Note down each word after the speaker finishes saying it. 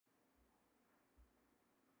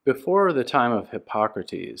Before the time of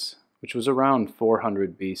Hippocrates, which was around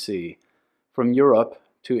 400 BC, from Europe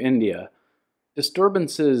to India,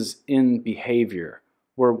 disturbances in behavior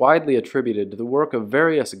were widely attributed to the work of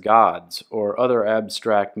various gods or other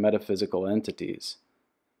abstract metaphysical entities.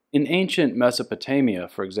 In ancient Mesopotamia,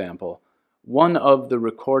 for example, one of the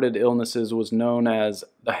recorded illnesses was known as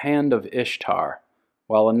the Hand of Ishtar,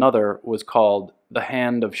 while another was called the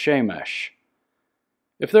Hand of Shemesh.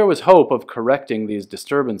 If there was hope of correcting these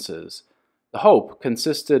disturbances, the hope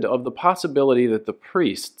consisted of the possibility that the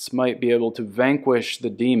priests might be able to vanquish the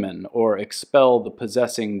demon or expel the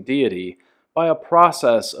possessing deity by a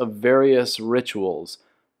process of various rituals,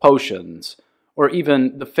 potions, or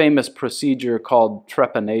even the famous procedure called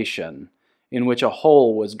trepanation, in which a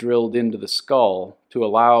hole was drilled into the skull to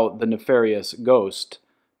allow the nefarious ghost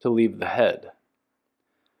to leave the head.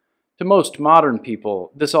 To most modern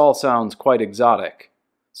people, this all sounds quite exotic,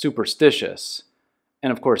 superstitious,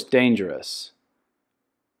 and of course dangerous.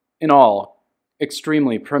 In all,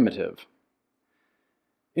 extremely primitive.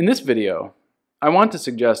 In this video, I want to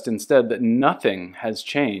suggest instead that nothing has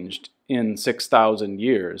changed in 6,000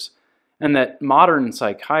 years, and that modern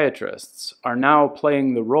psychiatrists are now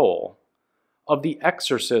playing the role of the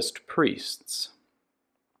exorcist priests,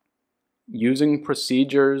 using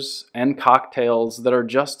procedures and cocktails that are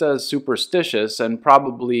just as superstitious and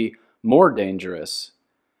probably more dangerous.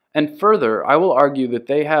 And further, I will argue that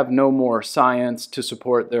they have no more science to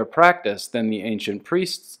support their practice than the ancient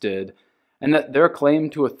priests did, and that their claim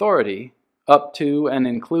to authority, up to and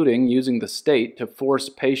including using the state to force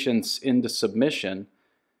patients into submission,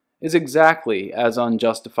 is exactly as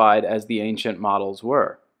unjustified as the ancient models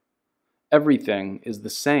were. Everything is the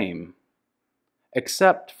same,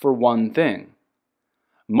 except for one thing.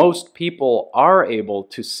 Most people are able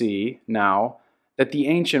to see now that the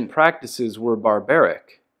ancient practices were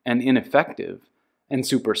barbaric and ineffective and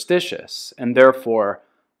superstitious and therefore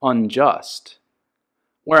unjust,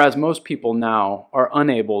 whereas most people now are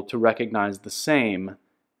unable to recognize the same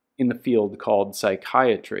in the field called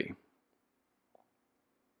psychiatry.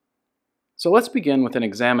 So let's begin with an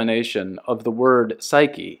examination of the word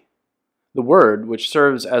psyche, the word which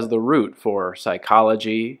serves as the root for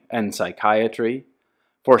psychology and psychiatry,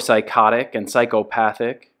 for psychotic and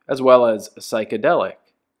psychopathic, as well as psychedelic.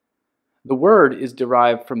 The word is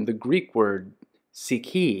derived from the Greek word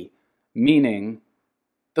psyche, meaning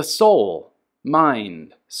the soul,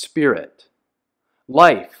 mind, spirit,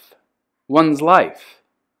 life, one's life,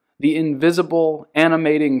 the invisible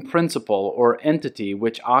animating principle or entity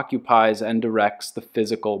which occupies and directs the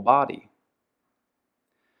physical body.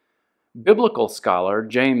 Biblical scholar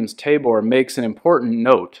James Tabor makes an important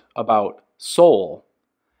note about soul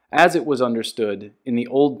as it was understood in the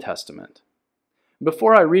Old Testament.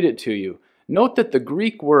 Before I read it to you, note that the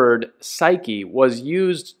Greek word psyche was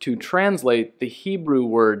used to translate the Hebrew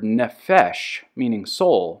word nephesh, meaning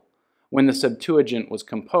soul, when the Septuagint was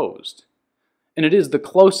composed. And it is the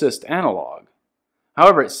closest analog.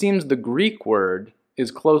 However, it seems the Greek word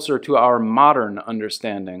is closer to our modern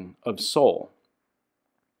understanding of soul.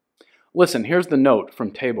 Listen, here's the note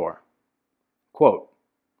from Tabor. Quote,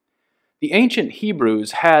 "The ancient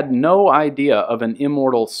Hebrews had no idea of an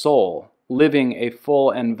immortal soul living a full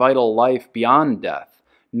and vital life beyond death,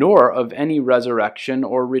 nor of any resurrection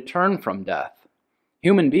or return from death.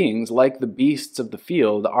 Human beings, like the beasts of the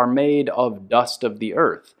field, are made of dust of the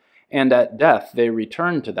earth, and at death they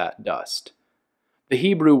return to that dust. The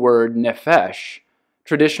Hebrew word nephesh,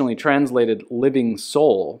 traditionally translated living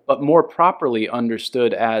soul, but more properly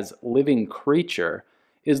understood as living creature,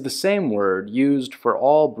 is the same word used for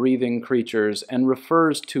all breathing creatures and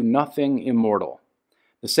refers to nothing immortal.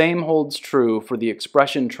 The same holds true for the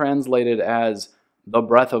expression translated as the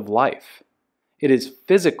breath of life. It is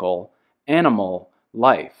physical, animal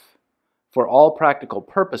life. For all practical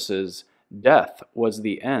purposes, death was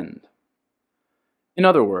the end." In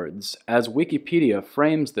other words, as Wikipedia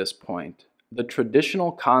frames this point, the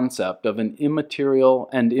traditional concept of an immaterial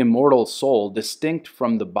and immortal soul distinct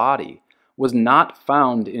from the body was not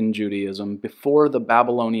found in Judaism before the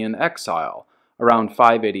Babylonian exile, around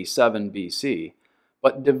 587 BC,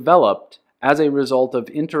 but developed as a result of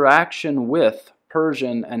interaction with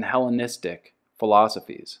Persian and Hellenistic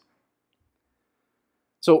philosophies.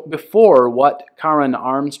 So before what Karen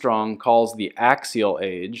Armstrong calls the axial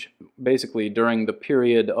age, basically during the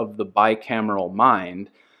period of the bicameral mind,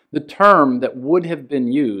 the term that would have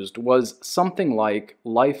been used was something like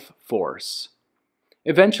life force.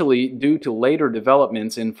 Eventually, due to later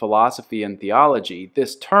developments in philosophy and theology,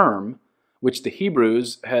 this term, which the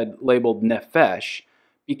Hebrews had labeled nephesh,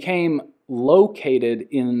 became located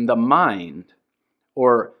in the mind,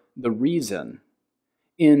 or the reason.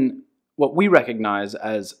 in what we recognize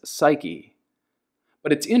as psyche.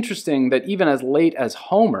 But it's interesting that even as late as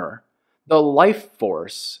Homer, the life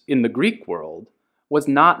force in the Greek world was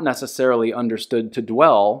not necessarily understood to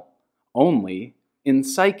dwell only in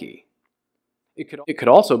psyche. It could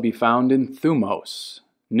also be found in thumos,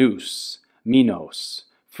 nous, minos,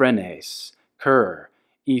 phrenes, ker,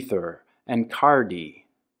 ether, and cardi.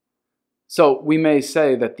 So we may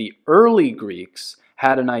say that the early Greeks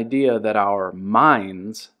had an idea that our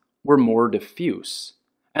minds were more diffuse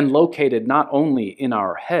and located not only in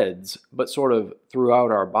our heads, but sort of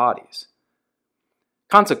throughout our bodies.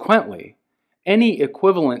 Consequently, any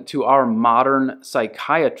equivalent to our modern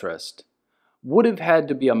psychiatrist would have had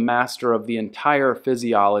to be a master of the entire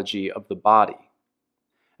physiology of the body.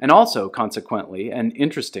 And also, consequently, and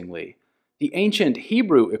interestingly, the ancient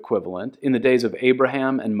Hebrew equivalent in the days of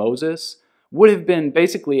Abraham and Moses would have been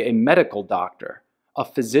basically a medical doctor, a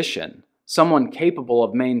physician, someone capable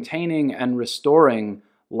of maintaining and restoring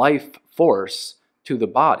life force to the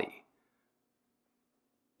body.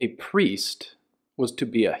 A priest was to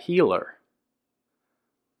be a healer.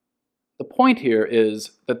 The point here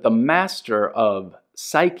is that the master of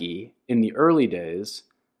psyche in the early days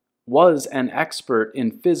was an expert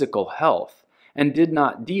in physical health and did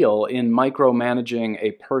not deal in micromanaging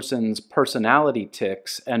a person's personality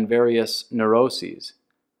tics and various neuroses.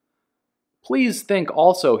 Please think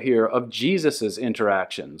also here of Jesus'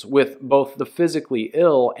 interactions with both the physically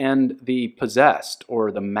ill and the possessed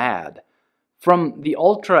or the mad. From the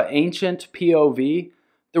ultra-ancient POV,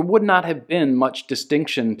 there would not have been much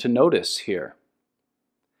distinction to notice here.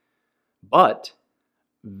 But,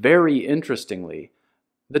 very interestingly,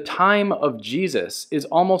 the time of Jesus is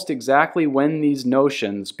almost exactly when these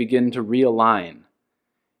notions begin to realign.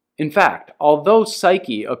 In fact, although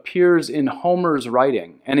psyche appears in Homer's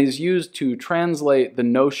writing and is used to translate the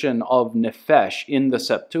notion of nephesh in the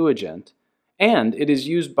Septuagint, and it is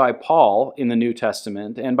used by Paul in the New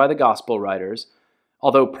Testament and by the Gospel writers,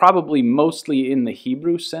 although probably mostly in the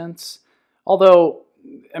Hebrew sense. Although,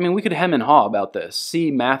 we could hem and haw about this.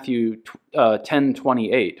 See Matthew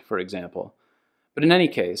 10:28, for example. But in any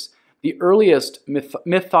case, the earliest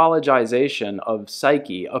mythologization of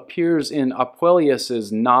Psyche appears in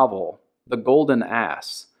Apuleius's novel, The Golden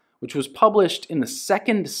Ass, which was published in the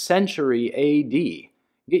 2nd century AD.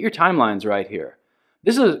 Get your timelines right here.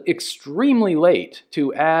 This is extremely late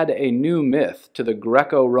to add a new myth to the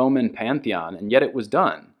Greco-Roman pantheon, and yet it was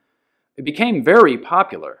done. It became very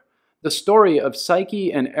popular. The story of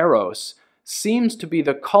Psyche and Eros seems to be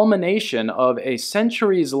the culmination of a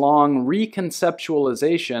centuries-long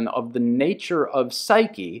reconceptualization of the nature of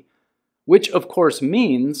psyche, which of course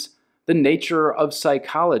means the nature of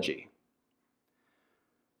psychology.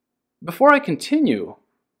 Before I continue,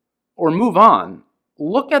 or move on,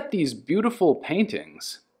 look at these beautiful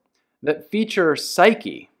paintings that feature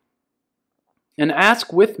Psyche and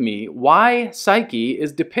ask with me why Psyche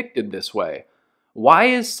is depicted this way. Why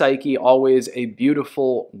is Psyche always a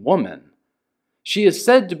beautiful woman? She is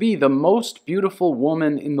said to be the most beautiful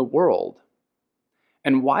woman in the world.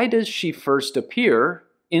 And why does she first appear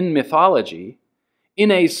in mythology in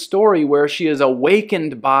a story where she is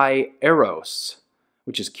awakened by Eros,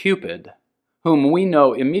 which is Cupid, whom we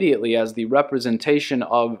know immediately as the representation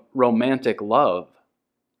of romantic love?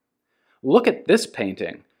 Look at this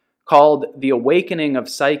painting, called The Awakening of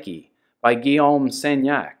Psyche by Guillaume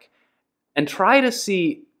Sagnac, and try to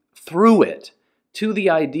see through it to the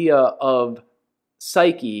idea of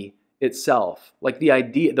Psyche itself, like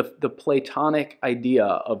the Platonic idea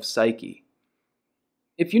of Psyche.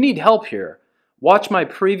 If you need help here, watch my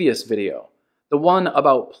previous video, the one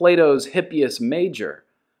about Plato's Hippias Major,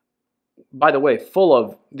 by the way, full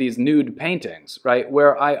of these nude paintings, right,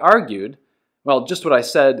 where I argued, well, just what I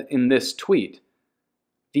said in this tweet.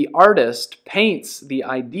 The artist paints the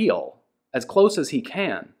ideal as close as he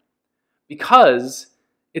can because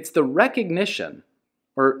it's the recognition,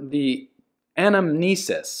 or the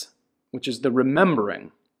anamnesis, which is the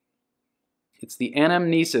remembering. It's the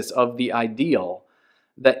anamnesis of the ideal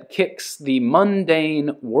that kicks the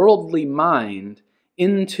mundane, worldly mind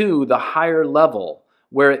into the higher level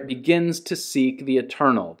where it begins to seek the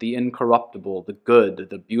eternal, the incorruptible, the good,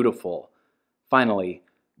 the beautiful, finally,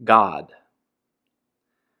 God.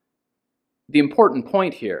 The important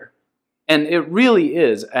point here, and it really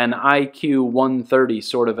is an IQ 130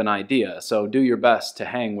 sort of an idea, so do your best to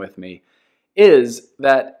hang with me, is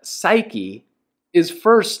that Psyche is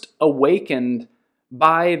first awakened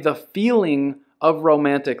by the feeling of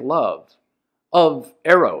romantic love, of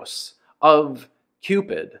Eros, of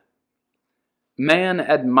Cupid. Man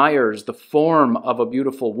admires the form of a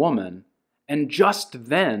beautiful woman, and just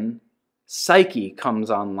then, Psyche comes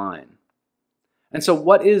online. And so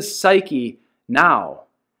what is Psyche now,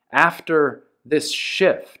 after this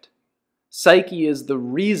shift? Psyche is the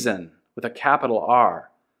reason, with a capital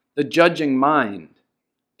R, the judging mind,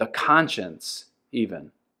 the conscience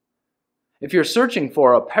even. If you're searching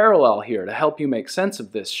for a parallel here to help you make sense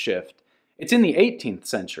of this shift, it's in the 18th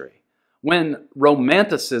century, when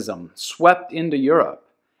Romanticism swept into Europe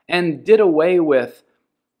and did away with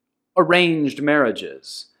arranged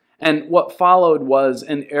marriages. And what followed was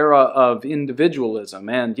an era of individualism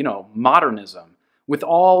and, modernism, with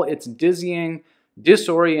all its dizzying,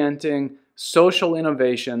 disorienting social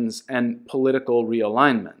innovations and political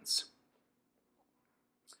realignments.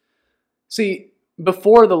 See,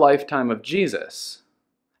 before the lifetime of Jesus,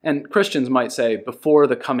 and Christians might say before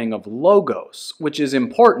the coming of Logos, which is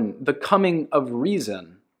important, the coming of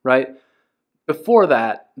reason, right? Before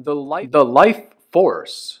that, the life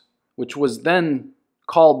force, which was then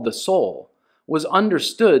called the soul, was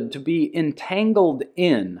understood to be entangled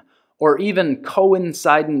in or even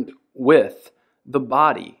coincident with the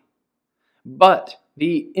body. But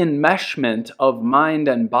the enmeshment of mind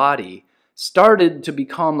and body started to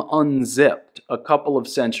become unzipped a couple of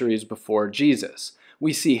centuries before Jesus.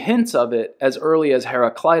 We see hints of it as early as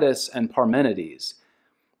Heraclitus and Parmenides.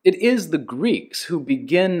 It is the Greeks who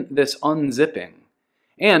begin this unzipping,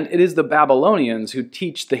 and it is the Babylonians who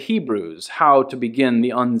teach the Hebrews how to begin the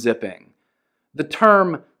unzipping. The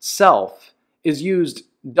term self is used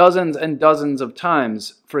dozens and dozens of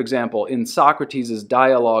times, for example, in Socrates'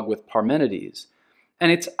 dialogue with Parmenides.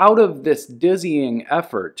 And it's out of this dizzying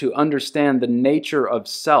effort to understand the nature of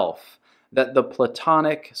self that the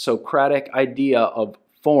Platonic, Socratic idea of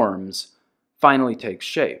forms finally takes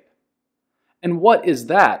shape. And what is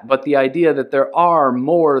that but the idea that there are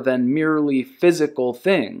more than merely physical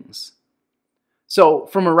things? So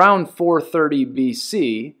from around 430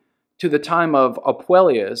 BC to the time of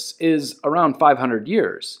Apuleius is around 500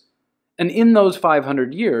 years. And in those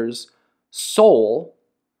 500 years, soul,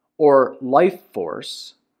 or life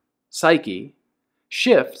force, psyche,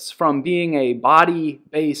 shifts from being a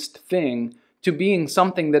body-based thing to being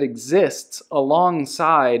something that exists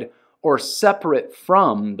alongside or separate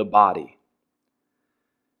from the body.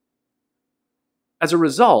 As a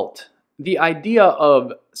result, the idea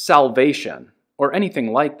of salvation, or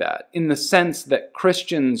anything like that, in the sense that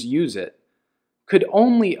Christians use it, could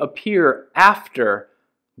only appear after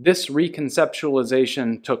this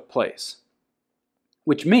reconceptualization took place.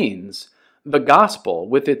 Which means the gospel,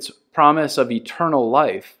 with its promise of eternal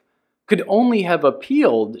life, could only have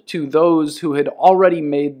appealed to those who had already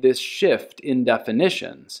made this shift in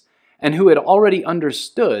definitions, and who had already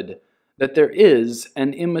understood that there is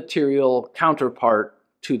an immaterial counterpart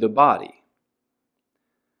to the body.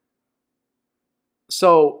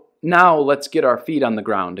 So now let's get our feet on the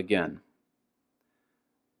ground again.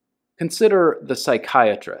 Consider the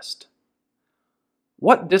psychiatrist.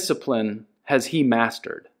 What discipline has he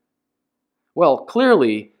mastered? Well,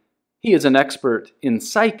 clearly, he is an expert in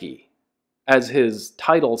psyche, as his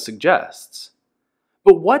title suggests.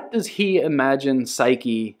 But what does he imagine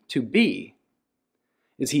psyche to be?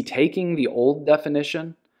 Is he taking the old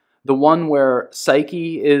definition, the one where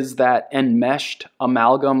psyche is that enmeshed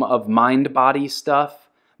amalgam of mind-body stuff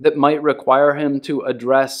that might require him to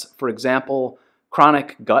address, for example,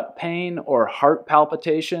 chronic gut pain or heart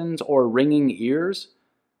palpitations or ringing ears?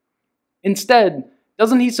 Instead,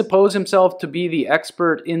 doesn't he suppose himself to be the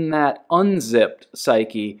expert in that unzipped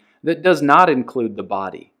psyche that does not include the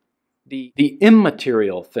body, the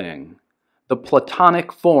immaterial thing, the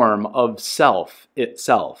Platonic form of self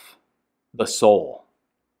itself, the soul?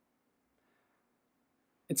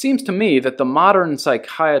 It seems to me that the modern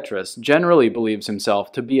psychiatrist generally believes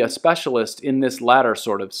himself to be a specialist in this latter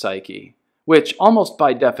sort of psyche, which, almost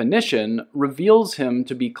by definition, reveals him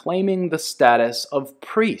to be claiming the status of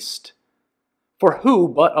priest. For who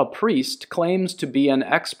but a priest claims to be an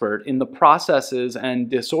expert in the processes and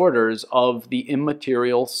disorders of the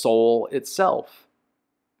immaterial soul itself?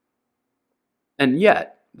 And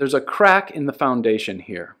yet, there's a crack in the foundation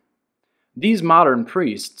here. These modern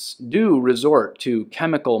priests do resort to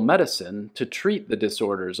chemical medicine to treat the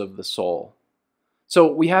disorders of the soul.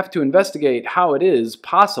 So we have to investigate how it is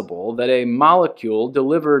possible that a molecule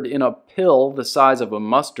delivered in a pill the size of a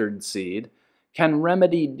mustard seed can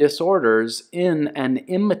remedy disorders in an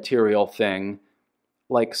immaterial thing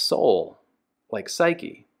like soul, like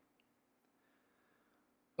psyche.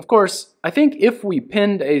 Of course, I think if we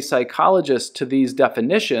pinned a psychologist to these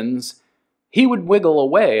definitions, he would wiggle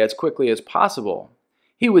away as quickly as possible.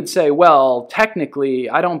 He would say, well, technically,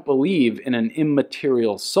 I don't believe in an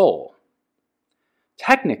immaterial soul.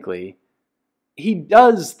 Technically, he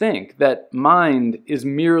does think that mind is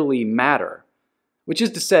merely matter, which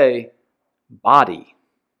is to say, body.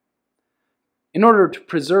 In order to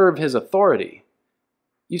preserve his authority,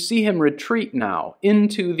 you see him retreat now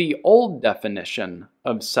into the old definition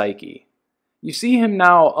of psyche. You see him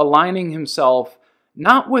now aligning himself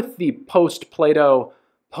not with the post-Plato,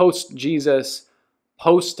 post-Jesus,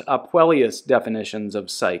 post-Apuleius definitions of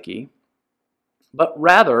psyche, but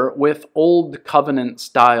rather with Old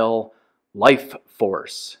Covenant-style life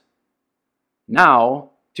force.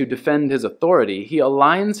 Now, to defend his authority, he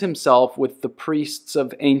aligns himself with the priests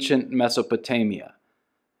of ancient Mesopotamia,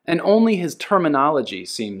 and only his terminology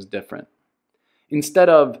seems different. Instead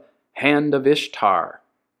of hand of Ishtar,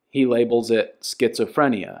 he labels it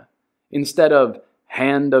schizophrenia. Instead of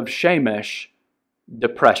hand of Shemesh,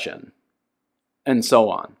 depression, and so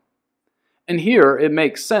on. And here it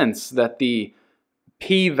makes sense that the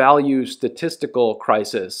p-value statistical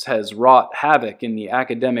crisis has wrought havoc in the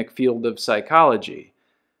academic field of psychology.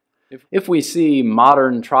 If we see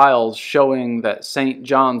modern trials showing that St.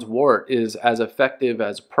 John's wort is as effective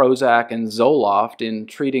as Prozac and Zoloft in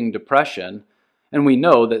treating depression, and we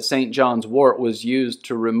know that St. John's wort was used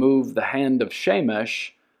to remove the hand of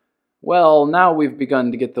Shemesh, well, now we've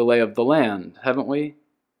begun to get the lay of the land, haven't we?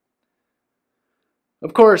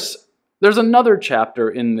 Of course, there's another chapter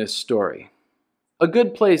in this story. A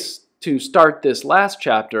good place to start this last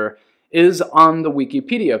chapter is on the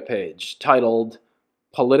Wikipedia page titled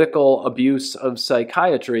Political Abuse of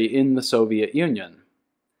Psychiatry in the Soviet Union.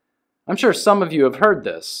 I'm sure some of you have heard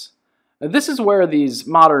this. This is where these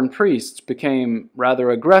modern priests became rather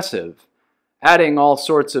aggressive, adding all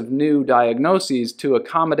sorts of new diagnoses to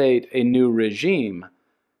accommodate a new regime,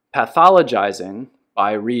 pathologizing,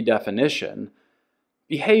 by redefinition,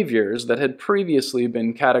 behaviors that had previously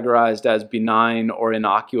been categorized as benign or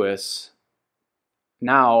innocuous,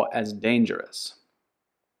 now as dangerous.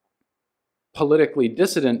 Politically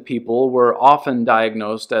dissident people were often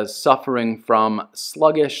diagnosed as suffering from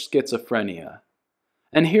sluggish schizophrenia.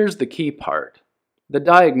 And here's the key part. The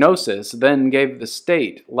diagnosis then gave the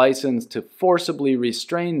state license to forcibly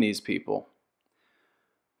restrain these people.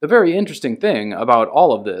 The very interesting thing about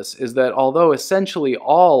all of this is that although essentially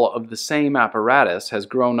all of the same apparatus has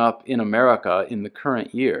grown up in America in the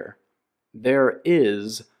current year, there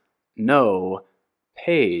is no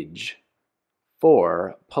page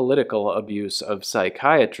for political abuse of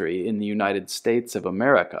psychiatry in the United States of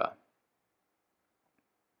America.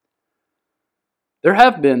 There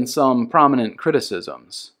have been some prominent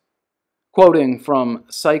criticisms. Quoting from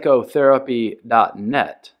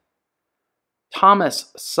psychotherapy.net,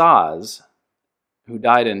 Thomas Saz, who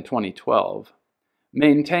died in 2012,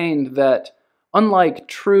 maintained that, unlike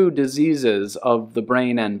true diseases of the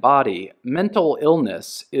brain and body, mental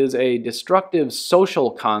illness is a destructive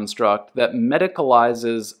social construct that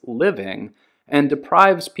medicalizes living and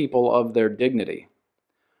deprives people of their dignity.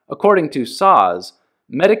 According to Saz,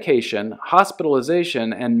 medication,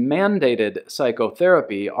 hospitalization, and mandated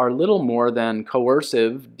psychotherapy are little more than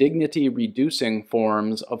coercive, dignity-reducing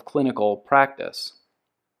forms of clinical practice.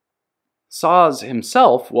 Saz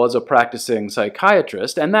himself was a practicing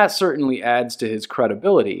psychiatrist, and that certainly adds to his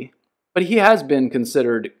credibility, but he has been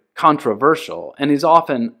considered controversial and is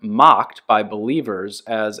often mocked by believers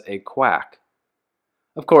as a quack.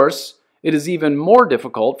 Of course, it is even more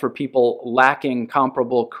difficult for people lacking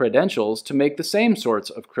comparable credentials to make the same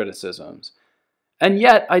sorts of criticisms. And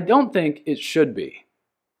yet, I don't think it should be.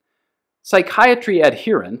 Psychiatry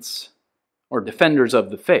adherents, or defenders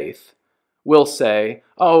of the faith, will say,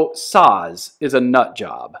 oh, Saz is a nut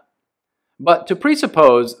job. But to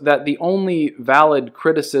presuppose that the only valid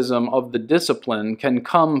criticism of the discipline can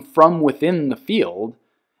come from within the field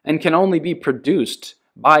and can only be produced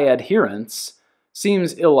by adherents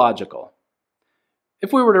seems illogical.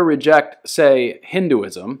 If we were to reject, say,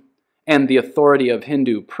 Hinduism and the authority of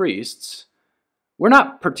Hindu priests, we're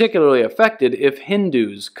not particularly affected if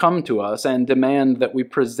Hindus come to us and demand that we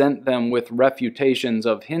present them with refutations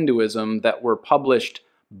of Hinduism that were published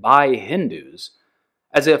by Hindus,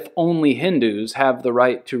 as if only Hindus have the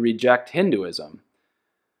right to reject Hinduism.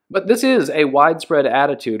 But this is a widespread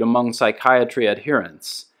attitude among psychiatry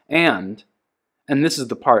adherents, and this is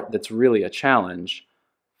the part that's really a challenge,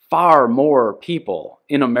 far more people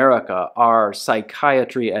in America are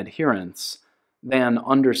psychiatry adherents than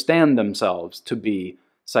understand themselves to be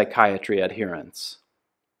psychiatry adherents.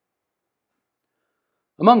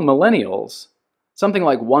 Among millennials, something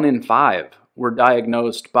like 1 in 5 were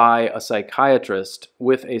diagnosed by a psychiatrist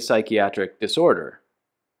with a psychiatric disorder.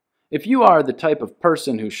 If you are the type of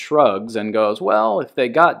person who shrugs and goes, well, if they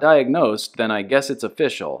got diagnosed, then I guess it's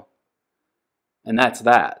official, and that's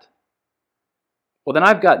that, Well, then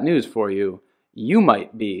I've got news for you. You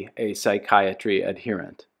might be a psychiatry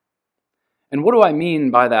adherent. And what do I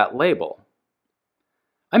mean by that label?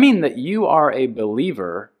 I mean that you are a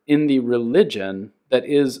believer in the religion that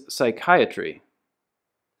is psychiatry.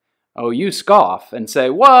 Oh, you scoff and say,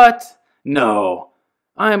 "What? No,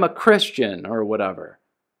 I'm a Christian," or whatever.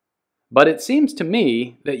 But it seems to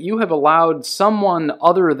me that you have allowed someone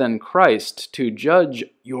other than Christ to judge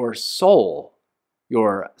your soul,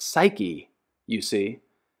 your psyche, you see.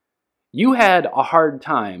 You had a hard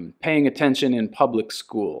time paying attention in public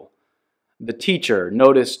school. The teacher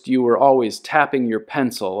noticed you were always tapping your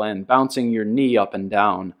pencil and bouncing your knee up and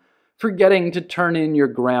down, forgetting to turn in your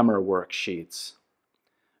grammar worksheets.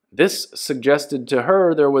 This suggested to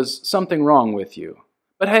her there was something wrong with you.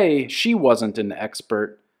 But hey, she wasn't an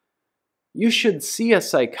expert. "You should see a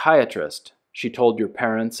psychiatrist," she told your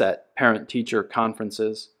parents at parent-teacher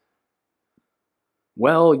conferences.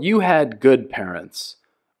 Well, you had good parents,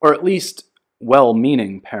 or at least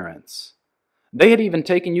well-meaning parents. They had even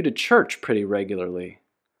taken you to church pretty regularly.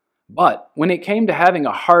 But when it came to having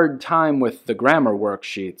a hard time with the grammar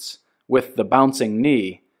worksheets, with the bouncing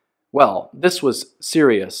knee, well, this was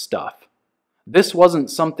serious stuff. This wasn't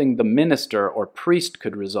something the minister or priest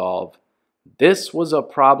could resolve. This was a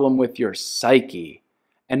problem with your psyche.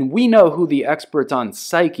 And we know who the experts on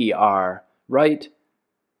psyche are, right?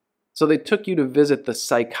 So they took you to visit the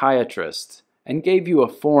psychiatrist and gave you a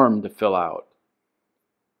form to fill out.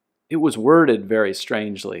 It was worded very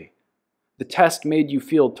strangely. The test made you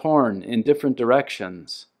feel torn in different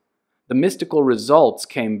directions. The mystical results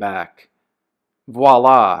came back.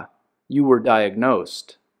 Voila, you were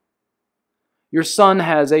diagnosed. Your son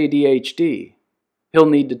has ADHD. He'll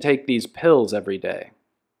need to take these pills every day.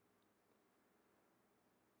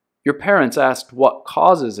 Your parents asked what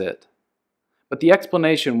causes it, but the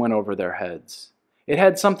explanation went over their heads. It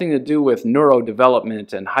had something to do with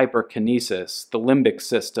neurodevelopment and hyperkinesis, the limbic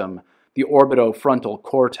system, the orbitofrontal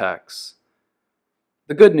cortex.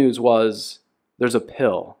 The good news was, there's a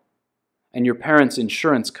pill, and your parents'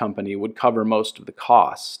 insurance company would cover most of the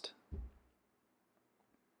cost.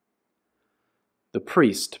 The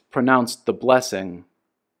priest pronounced the blessing,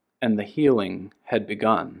 and the healing had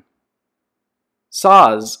begun.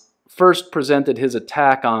 Saz first presented his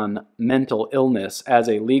attack on mental illness as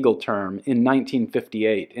a legal term in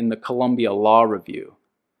 1958 in the Columbia Law Review.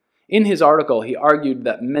 In his article, he argued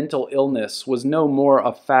that mental illness was no more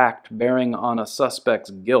a fact bearing on a suspect's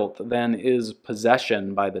guilt than is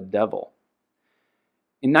possession by the devil.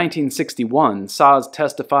 In 1961, Saz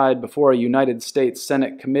testified before a United States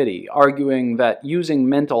Senate committee, arguing that using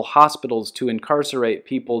mental hospitals to incarcerate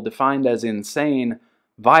people defined as insane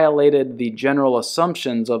violated the general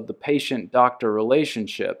assumptions of the patient-doctor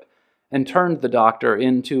relationship and turned the doctor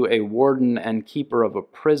into a warden and keeper of a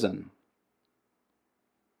prison.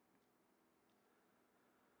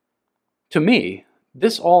 To me,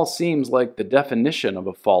 this all seems like the definition of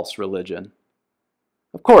a false religion.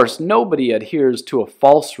 Of course, nobody adheres to a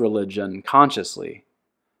false religion consciously.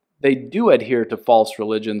 They do adhere to false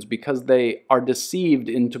religions because they are deceived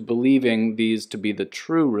into believing these to be the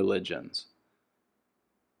true religions.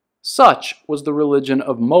 Such was the religion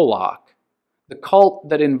of Moloch, the cult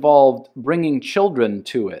that involved bringing children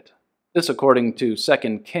to it, this according to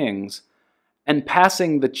 2 Kings, and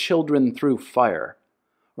passing the children through fire,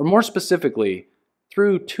 or more specifically,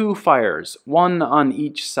 through 2 fires, one on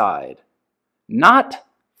each side. Not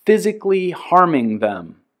physically harming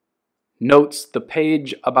them, notes the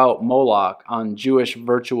page about Moloch on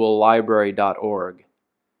jewishvirtuallibrary.org.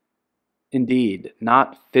 Indeed,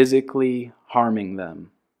 not physically harming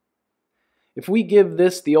them. If we give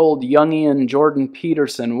this the old Jungian Jordan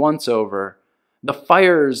Peterson once-over, the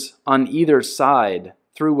fires on either side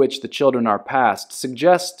through which the children are passed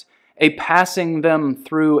suggest a passing them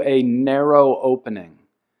through a narrow opening.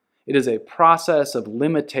 It is a process of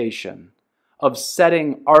limitation, of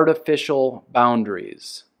setting artificial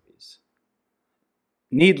boundaries.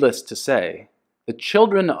 Needless to say, the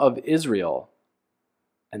children of Israel,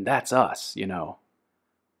 and that's us,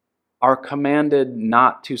 are commanded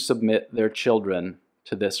not to submit their children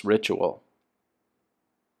to this ritual.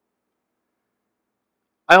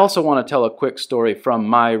 I also want to tell a quick story from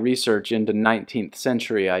my research into 19th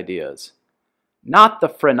century ideas. Not the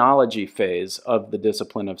phrenology phase of the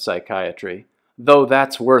discipline of psychiatry, though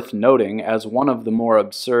that's worth noting as one of the more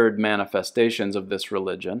absurd manifestations of this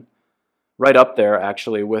religion. Right up there,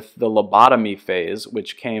 actually, with the lobotomy phase,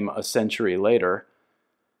 which came a century later.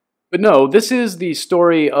 But no, this is the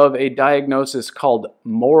story of a diagnosis called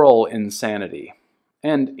moral insanity.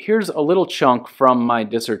 And here's a little chunk from my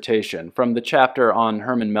dissertation, from the chapter on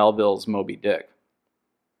Herman Melville's Moby Dick.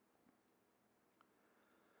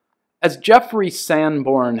 As Jeffrey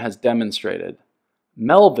Sanborn has demonstrated,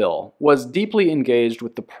 Melville was deeply engaged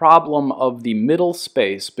with the problem of the middle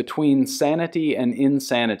space between sanity and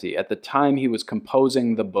insanity at the time he was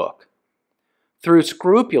composing the book. Through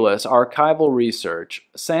scrupulous archival research,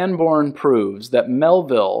 Sanborn proves that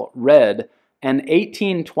Melville read an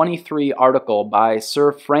 1823 article by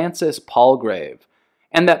Sir Francis Palgrave,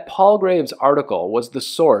 and that Palgrave's article was the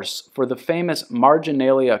source for the famous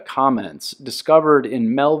marginalia comments discovered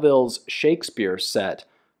in Melville's Shakespeare set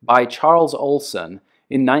by Charles Olson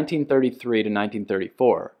in 1933 to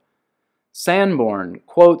 1934. Sanborn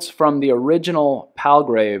quotes from the original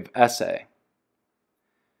Palgrave essay.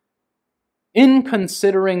 In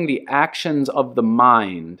considering the actions of the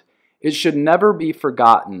mind, it should never be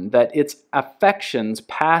forgotten that its affections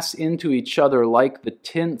pass into each other like the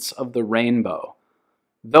tints of the rainbow.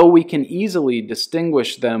 Though we can easily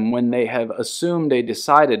distinguish them when they have assumed a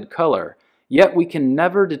decided color, yet we can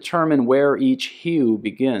never determine where each hue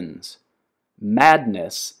begins.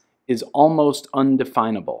 Madness is almost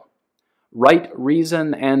undefinable. Right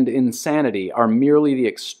reason and insanity are merely the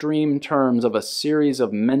extreme terms of a series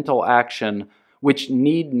of mental action which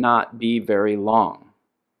need not be very long.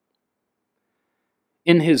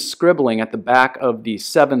 In his scribbling at the back of the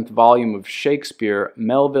 7th volume of Shakespeare,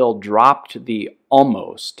 Melville dropped the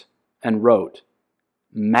almost and wrote,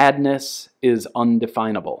 "Madness is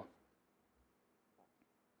undefinable."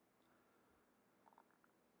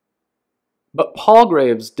 But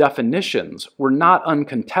Palgrave's definitions were not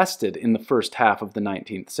uncontested in the first half of the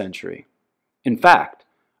 19th century. In fact,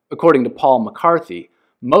 according to Paul McCarthy,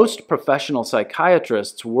 most professional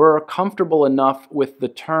psychiatrists were comfortable enough with the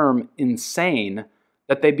term insane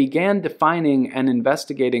that they began defining and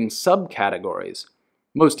investigating subcategories,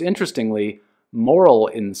 most interestingly, moral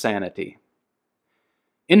insanity.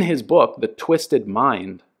 In his book, The Twisted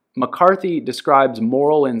Mind, McCarthy describes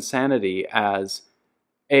moral insanity as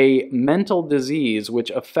a mental disease which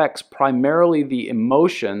affects primarily the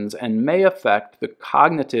emotions and may affect the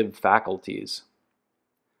cognitive faculties.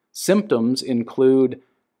 Symptoms include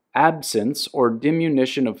absence or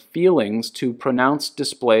diminution of feelings to pronounced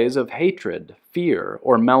displays of hatred, fear,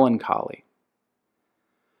 or melancholy.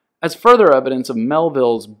 As further evidence of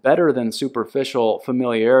Melville's better than superficial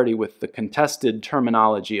familiarity with the contested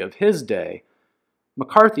terminology of his day,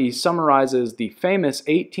 McCarthy summarizes the famous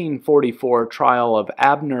 1844 trial of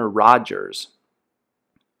Abner Rogers,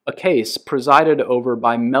 a case presided over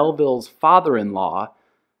by Melville's father-in-law,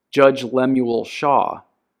 Judge Lemuel Shaw.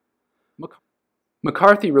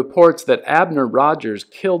 McCarthy reports that Abner Rogers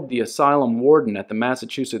killed the asylum warden at the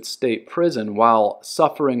Massachusetts State Prison while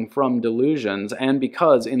suffering from delusions and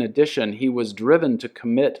because, in addition, he was driven to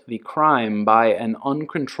commit the crime by an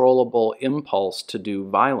uncontrollable impulse to do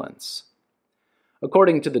violence.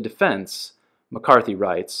 According to the defense, McCarthy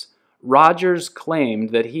writes, Rogers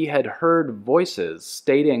claimed that he had heard voices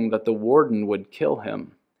stating that the warden would kill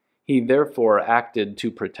him. He therefore acted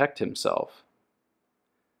to protect himself.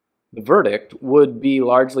 The verdict would be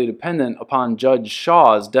largely dependent upon Judge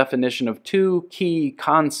Shaw's definition of two key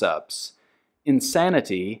concepts,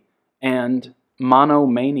 insanity and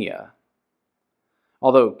monomania.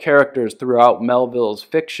 Although characters throughout Melville's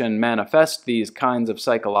fiction manifest these kinds of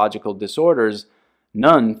psychological disorders,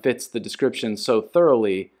 none fits the description so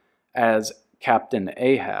thoroughly as Captain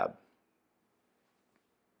Ahab.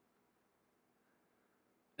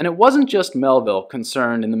 And it wasn't just Melville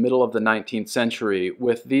concerned in the middle of the 19th century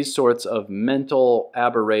with these sorts of mental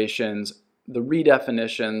aberrations, the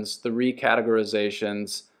redefinitions, the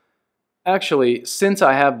recategorizations. Actually, since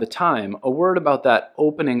I have the time, a word about that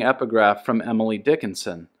opening epigraph from Emily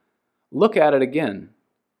Dickinson. Look at it again.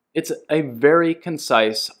 It's a very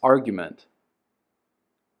concise argument.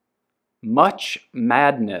 Much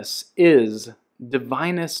madness is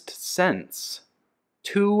divinest sense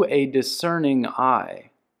to a discerning eye.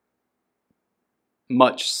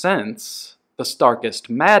 Much sense, the starkest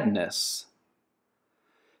madness.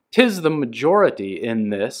 'Tis the majority in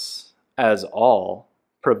this, as all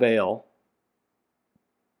prevail.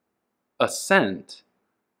 Assent,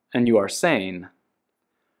 and you are sane.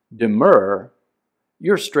 Demur,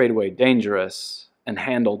 you're straightway dangerous and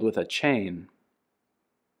handled with a chain.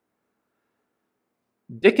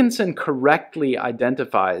 Dickinson correctly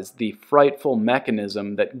identifies the frightful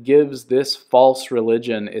mechanism that gives this false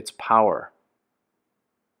religion its power.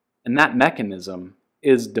 And that mechanism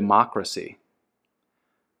is democracy.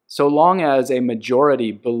 So long as a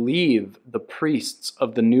majority believe the priests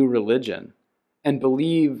of the new religion and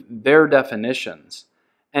believe their definitions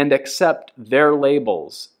and accept their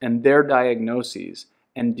labels and their diagnoses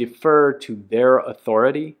and defer to their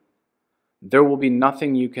authority, there will be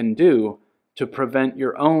nothing you can do to prevent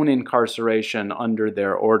your own incarceration under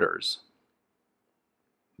their orders.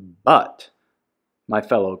 But, my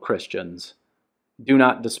fellow Christians, do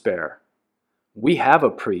not despair. We have a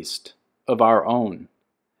priest of our own,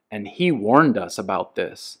 and he warned us about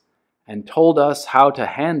this and told us how to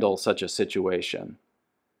handle such a situation.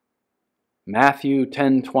 Matthew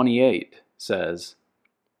 10:28 says,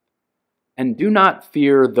 "And do not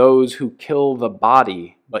fear those who kill the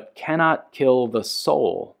body, but cannot kill the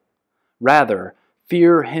soul. Rather,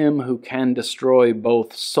 fear him who can destroy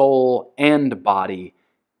both soul and body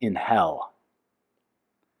in hell."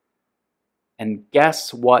 And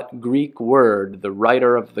guess what Greek word the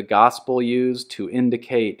writer of the Gospel used to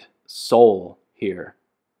indicate soul here?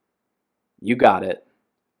 You got it.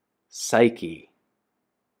 Psyche.